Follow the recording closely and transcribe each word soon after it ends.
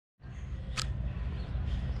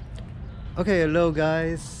Okay, hello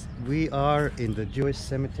guys. We are in the Jewish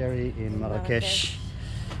cemetery in Marrakesh.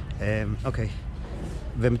 Okay.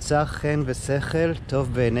 ומצא חן ושכל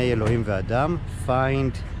טוב בעיני אלוהים ואדם.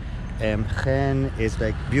 Find חן is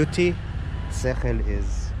like beauty, שכל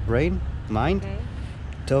is brain, mind. Okay.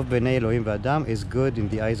 טוב בעיני אלוהים ואדם is good in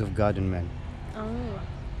the eyes of God and man. Oh.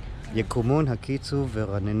 יקומון הקיצו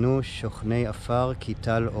ורננו שוכני עפר כי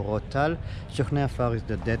טל אורות טל. שוכני עפר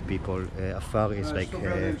is the dead people. עפר is like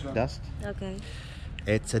dust. Okay.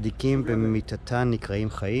 צדיקים במיתתן נקראים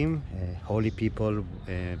חיים. Holy people,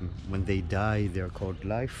 when they die, they are called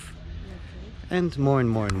life. Okay. And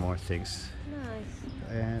more things.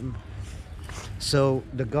 Nice. So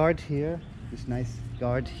the guard here, this nice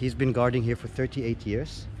guard, he's been guarding here for 38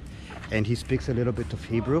 years. And he speaks a little bit of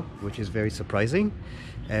Hebrew, which is very surprising.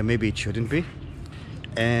 Maybe it shouldn't be.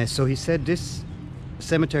 So he said this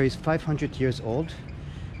cemetery is 500 years old.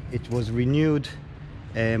 It was renewed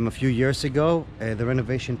a few years ago. The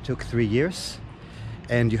renovation took 3 years.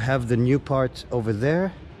 And you have the new part over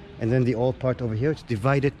there, and then the old part over here. It's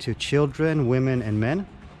divided to children, women, and men.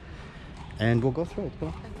 And we'll go through it. Go.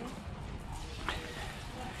 Okay.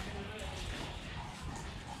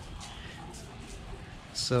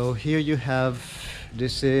 So here you have,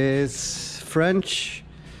 this is French,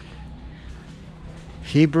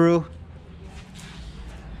 Hebrew,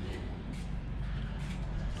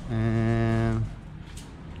 and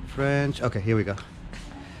French. Okay, here we go.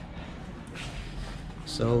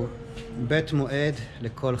 So, Bet Moed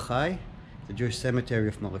Lekol Chai, the Jewish cemetery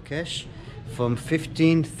of Marrakesh, from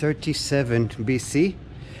 1537 BC,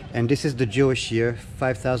 and this is the Jewish year,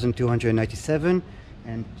 5297.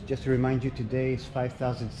 And just to remind you, today is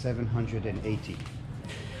 5,780.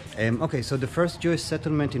 Okay, so the first Jewish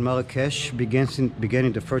settlement in Marrakesh began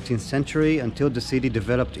in the 13th century until the city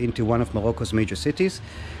developed into one of Morocco's major cities.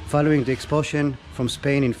 Following the expulsion from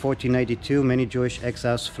Spain in 1492, many Jewish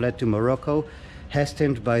exiles fled to Morocco,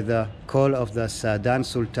 hastened by the call of the Sa'adan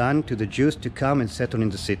Sultan to the Jews to come and settle in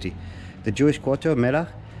the city. The Jewish quarter, Melach,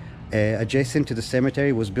 adjacent to the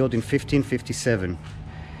cemetery, was built in 1557.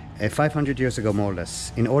 500 years ago, more or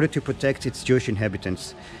less, in order to protect its Jewish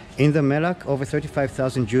inhabitants. In the Melach, over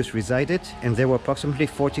 35,000 Jews resided, and there were approximately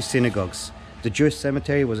 40 synagogues. The Jewish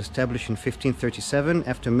cemetery was established in 1537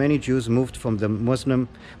 after many Jews moved from the Muslim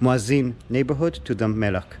Muazzin neighborhood to the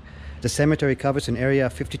Melach. The cemetery covers an area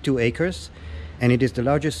of 52 acres, and it is the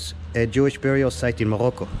largest Jewish burial site in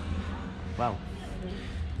Morocco. Wow.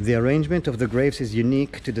 The arrangement of the graves is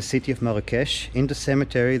unique to the city of Marrakesh. In the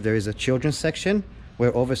cemetery, there is a children's section,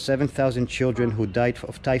 where over 7,000 children who died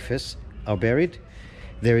of typhus are buried.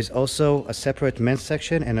 There is also a separate men's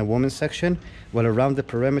section and a women's section, while around the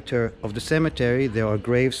perimeter of the cemetery there are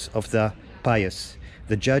graves of the pious,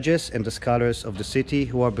 the judges and the scholars of the city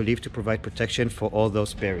who are believed to provide protection for all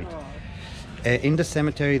those buried. In the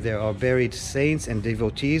cemetery there are buried saints and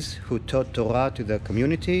devotees who taught Torah to the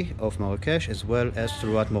community of Marrakesh as well as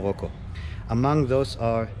throughout Morocco. Among those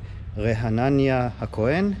are Rehanania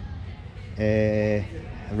HaKohen,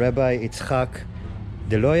 Rabbi Yitzchak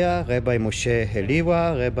Deloya, Rabbi Moshe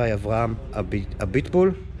Heliwa, Rabbi Avraham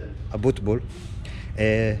Abutbul,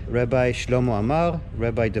 Rabbi Shlomo Amar,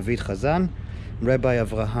 Rabbi David Chazan, Rabbi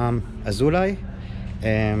Avraham Azulai,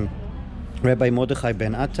 Rabbi Mordechai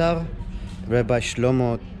Ben Attar, Rabbi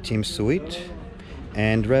Shlomo Timsuit,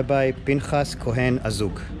 and Rabbi Pinchas Kohen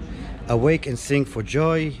Azug. Awake and sing for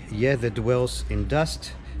joy, ye that dwells in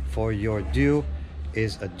dust, for your dew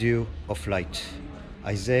is a dew of light.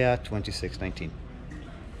 Isaiah 26:19.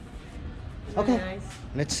 Okay, Nice.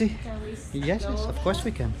 let's see. Can we Yes, go? of course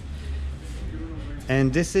we can.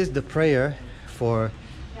 And this is the prayer for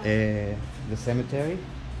the cemetery.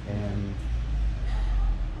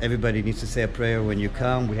 Everybody needs to say a prayer when you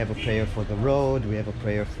come. We have a prayer for the road. We have a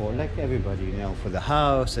prayer for, like everybody, you know, for the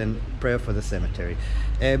house, and prayer for the cemetery.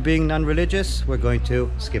 Being non-religious, we're going to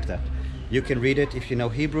skip that. You can read it. If you know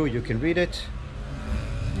Hebrew, you can read it.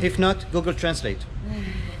 If not, Google Translate.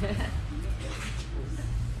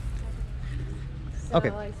 So Okay.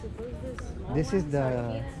 I suppose This is the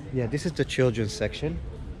this is the children's section.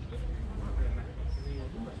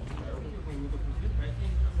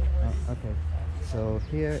 Okay. So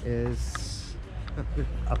here is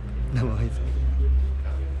up. No worries.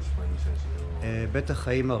 בית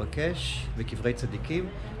החיים מרקש וקברי צדיקים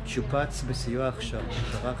שופץ בסיוע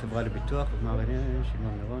הכשרה חברה לביטוח שמעון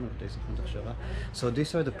מירון ובתי סוכנות הכשרה. So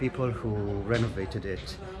these are the people who renovated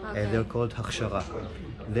it. They're called הכשרה.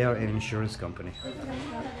 They are an insurance company.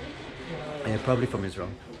 Probably from Israel.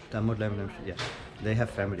 תעמוד להם. Yeah. They have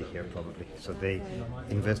family here probably, so they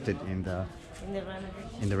invested in the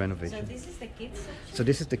renovation. So this is the kids section? So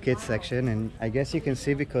this is the kids section, and I guess you can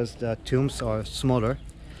see because the tombs are smaller.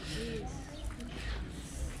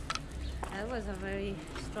 That was a very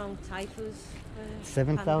strong typhus.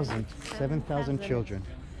 7,000 children.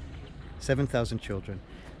 7,000 children.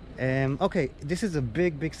 Okay, this is a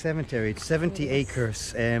big cemetery. It's 70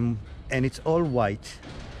 acres, and it's all white.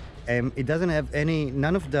 It doesn't have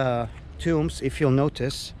none of the tombs, if you'll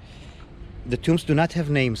notice, the tombs do not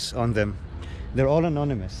have names on them. They're all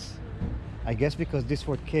anonymous. I guess because these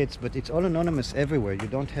were kids, but it's all anonymous everywhere. You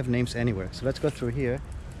don't have names anywhere. So let's go through here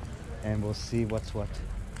and we'll see what's what.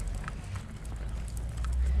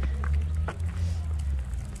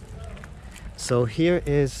 So here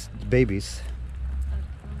is babies.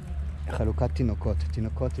 Chalukat tinokot.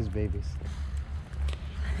 Tinokot is babies.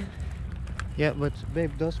 Yeah, but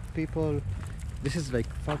babe, those people, this is like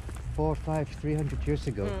 300 years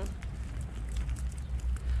ago.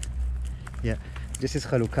 Yeah, this is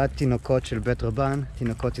Chalukat tinokot shel Bet Rabban.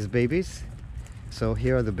 Tinokot is babies. So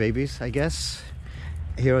here are the babies, I guess.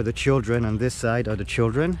 Here are the children. On this side are the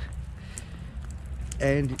children.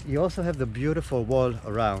 And you also have the beautiful wall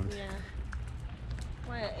around. Yeah.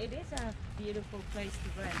 Well, it is a beautiful place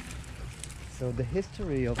to rest. So the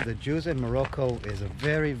history of the Jews in Morocco is a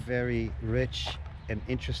very rich and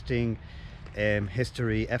interesting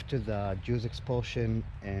history. After the Jews' expulsion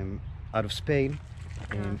out of Spain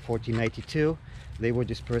in 1492, they were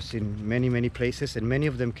dispersed in many places, and many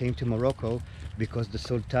of them came to Morocco because the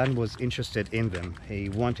Sultan was interested in them. He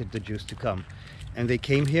wanted the Jews to come, and they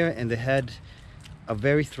came here, and they had a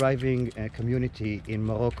very thriving community in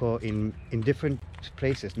Morocco in different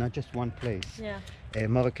places, not just one place. Yeah.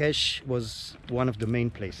 Marrakesh was one of the main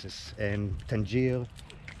places, and Tangier,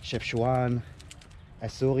 Chefchaouen,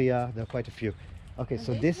 Assouria, there are quite a few. Okay, And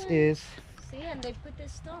so this is... See, and they put the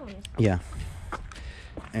stones. Yeah.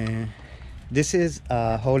 This is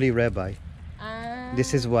a holy rabbi.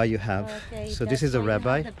 This is why you have... Okay, so this is that's a why you have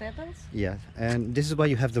rabbi. the pebbles? Yeah, and this is why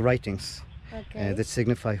you have the writings Okay. that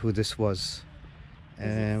signify who this was.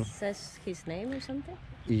 It says his name or something?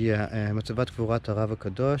 מצבת קבורת הרב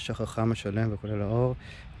הקדוש, החכם השלם וכולל האור,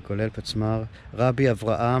 כולל פצמר, רבי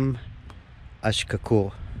אברהם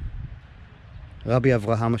אשקקור. רבי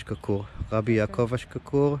אברהם אשקקור. רבי יעקב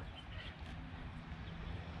אשקקור.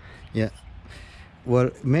 Yeah.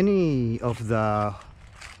 Well, many of the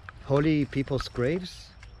holy people's graves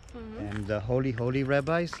and the holy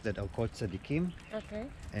rabbis that are called tzaddikim, Okay.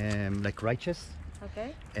 like righteous,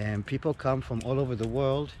 Okay. and people come from all over the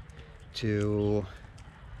world to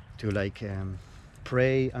like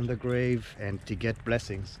pray on the grave and to get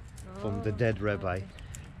blessings from the dead rabbi.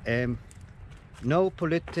 No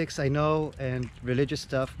politics, I know, and religious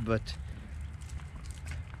stuff, but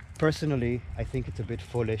personally I think it's a bit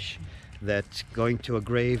foolish that going to a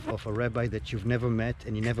grave of a rabbi that you've never met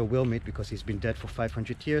and you never will meet because he's been dead for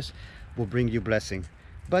 500 years will bring you blessing.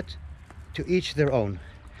 But to each their own.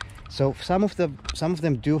 So some of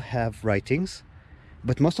them do have writings,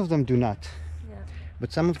 but most of them do not. Yeah.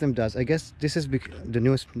 But some of them does. I guess this is the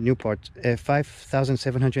new part,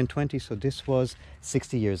 5,720. So this was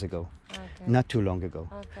 60 years ago, Okay. not too long ago.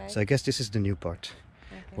 Okay. So I guess this is the new part.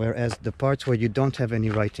 Okay. Whereas the parts where you don't have any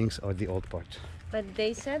writings are the old part. But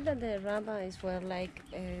they said that the rabbis were like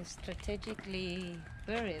strategically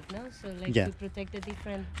buried, no? So like Yeah. to protect the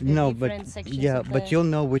different sections. yeah, of but the...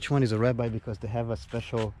 you'll know which one is a rabbi because they have a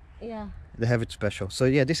special. Yeah. They have it special. So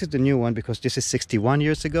yeah, this is the new one because this is 61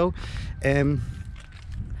 years ago. In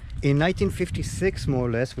 1956, more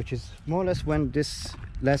or less, which is more or less when this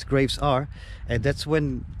last graves are, that's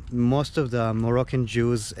when most of the Moroccan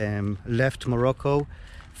Jews left Morocco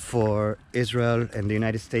for Israel and the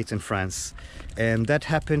United States and France. That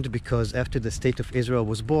happened because after the State of Israel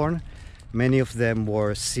was born, many of them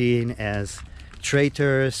were seen as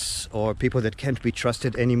traitors or people that can't be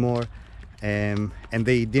trusted anymore, and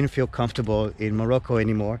they didn't feel comfortable in Morocco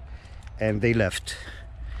anymore, and they left.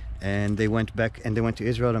 And they went back, and they went to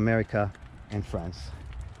Israel, America, and France.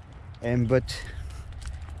 But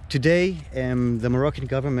today, the Moroccan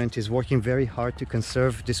government is working very hard to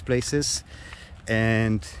conserve these places.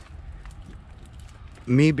 And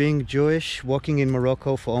me being Jewish, walking in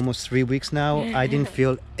Morocco for almost 3 weeks now, I didn't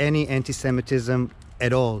feel any anti-Semitism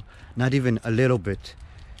at all, not even a little bit.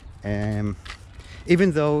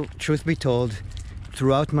 Even though, truth be told,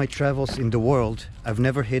 throughout my travels in the world, I've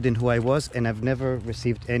never hidden who I was, and I've never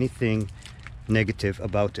received anything negative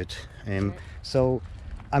about it. So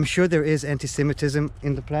I'm sure there is anti-Semitism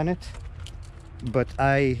in the planet, but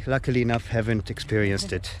I, luckily enough, haven't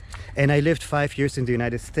experienced it. And I lived 5 years in the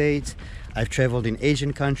United States. I've traveled in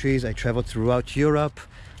Asian countries. I traveled throughout Europe.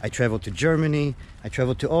 I traveled to Germany. I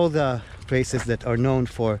traveled to all the places that are known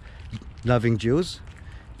for loving Jews,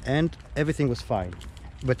 and everything was fine.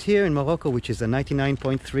 But here in Morocco, which is a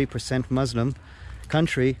 99.3% Muslim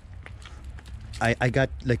country, I got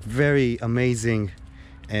like very amazing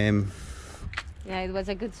Yeah, it was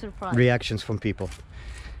a good surprise. reactions from people.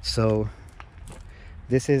 So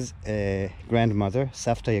this is a grandmother,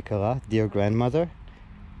 Savta Yakara, dear grandmother.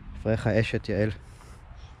 Frecha Eshet Yael.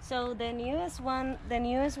 So the newest one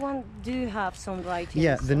do have some writings.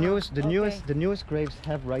 Yeah, the okay. newest graves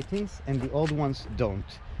have writings, and the old ones don't.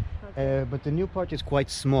 Okay. But the new part is quite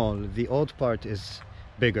small. The old part is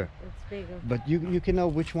bigger. It's bigger. But you can know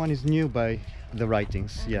which one is new by the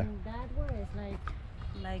writings. Yeah. And that one is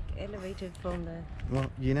like elevated from the. Well,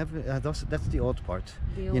 you never. That's the old part.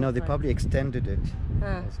 The You know, old they part. probably extended it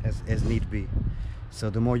Ah. as need be. So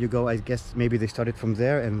the more you go, I guess maybe they started from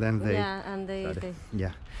there and then they. Yeah, and they.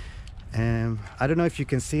 Yeah. I don't know if you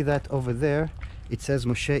can see that over there. It says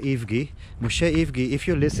Moshe Ivgi. Moshe Ivgi, if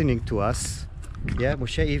you're listening to us, yeah,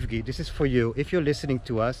 Moshe Ivgi, this is for you. If you're listening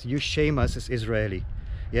to us, you shame us as Israeli.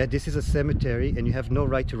 Yeah, this is a cemetery and you have no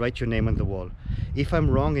right to write your name on the wall. If I'm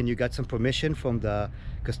wrong and you got some permission from the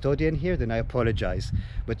custodian here, then I apologize.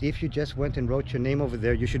 But if you just went and wrote your name over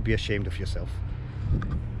there, you should be ashamed of yourself.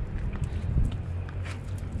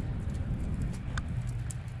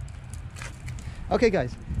 Okay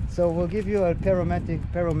guys, so we'll give you a panoramic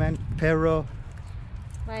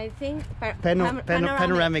I think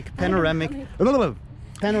panoramic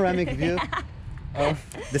view of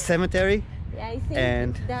the cemetery. Yeah, I think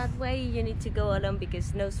And- that way you need to go along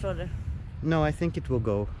because no stroller. No, I think it will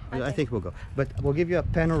go. I Okay. think it will go. But we'll give you a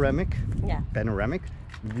panoramic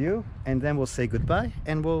view, and then we'll say goodbye,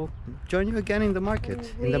 and we'll join you again in the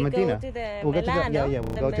market in We the go Medina. to the We'll go to the Milano,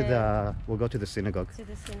 we'll go to the synagogue. to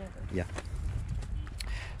the synagogue. Yeah.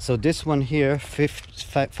 So this one here,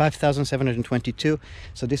 5,722.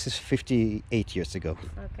 So this is 58 years ago.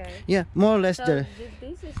 Okay. Yeah, more or less. So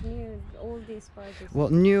this is new. All these parts. Well,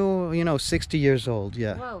 new, 60 years old.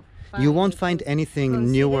 Yeah. Wow. You won't find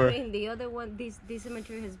anything newer. Considering the other one, this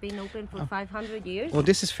cemetery has been open for 500 years. Well,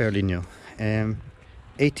 this is fairly new.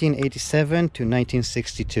 1887 to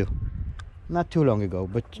 1962. Not too long ago,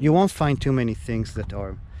 but you won't find too many things that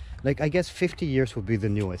are, like, I guess 50 years would be the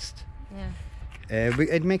newest. Yeah.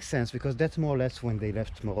 It makes sense because that's more or less when they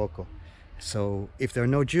left Morocco. So if there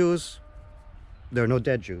are no Jews, there are no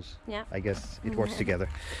dead Jews. Yeah. I guess it works together.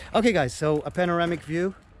 Okay, guys, so a panoramic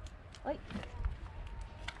view. Oi.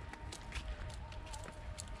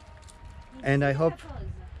 And I hope. This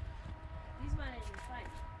one is inside.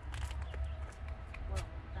 Well,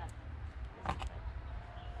 that.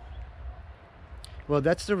 Well,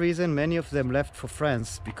 that's the reason many of them left for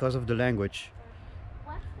France, because of the language.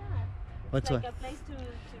 What's that? What's Like what? a place to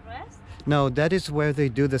rest? No, that is where they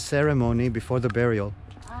do the ceremony before the burial.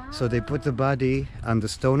 So they put the body on the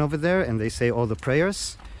stone over there and they say all the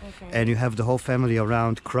prayers. Okay. And you have the whole family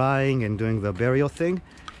around crying and doing the burial thing.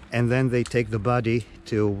 And then they take the body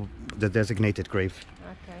to the designated grave.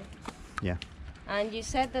 Okay. Yeah. And you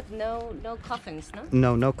said that no coffins, no?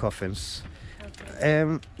 No, no coffins.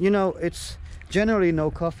 Okay. It's generally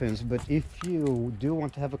no coffins, but if you do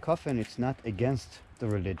want to have a coffin, it's not against the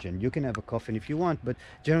religion. You can have a coffin if you want, but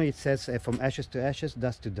generally it says from ashes to ashes,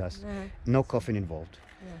 dust to dust. Uh-huh. No coffin involved.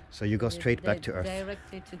 Yeah. So you go straight back to earth.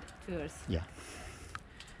 Directly to earth. Yeah.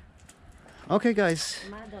 Okay, guys.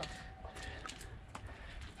 Mado.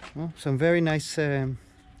 Well, some very nice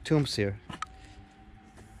tombs here.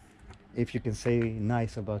 If you can say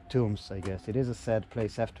nice about tombs, I guess. It is a sad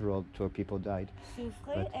place after all, where people died.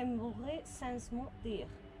 Souffrir et mourir sans mot dire.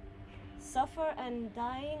 Suffer and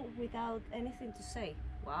dying without anything to say.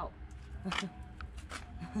 Wow.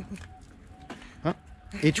 Huh?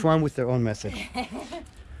 Each one with their own message.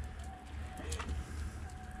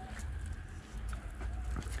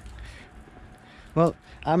 Well,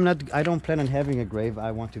 I don't plan on having a grave.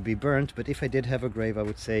 I want to be burnt, but if I did have a grave, I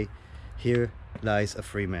would say, here lies a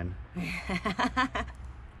free man. Yeah.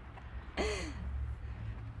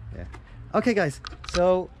 Okay, guys.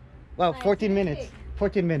 So, wow, 14 minutes.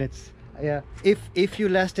 14 minutes. Yeah. If you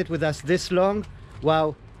lasted with us this long,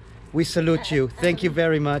 wow, we salute you. Thank you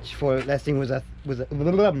very much for lasting with us.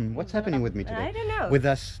 What's happening with me today? I don't know. With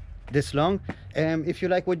us this long. If you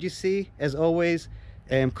like what you see, as always,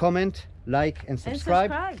 comment, like, and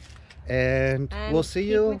subscribe. And we'll see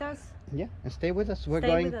keep you. with us. Yeah, and stay with us.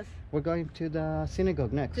 Stay with us. We're going to the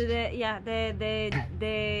synagogue next. To the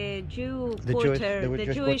Jew The quarter,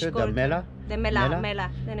 Jewish Jewish quarter, the quarter. Mela. The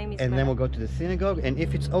Mela. The name is And Mela. then we'll go to the synagogue, and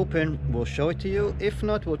if it's open, we'll show it to you. If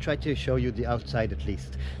not, we'll try to show you the outside at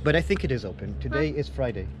least. But I think it is open. Today is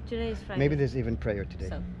Friday. Today is Friday. Maybe there's even prayer today.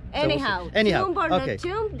 So, we'll see. anyhow, tomb or not okay.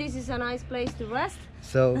 tomb, this is a nice place to rest.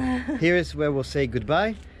 So here is where we'll say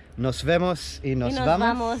goodbye. Nos vemos y nos vamos.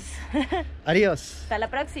 Vamos. Adiós. Hasta la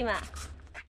próxima.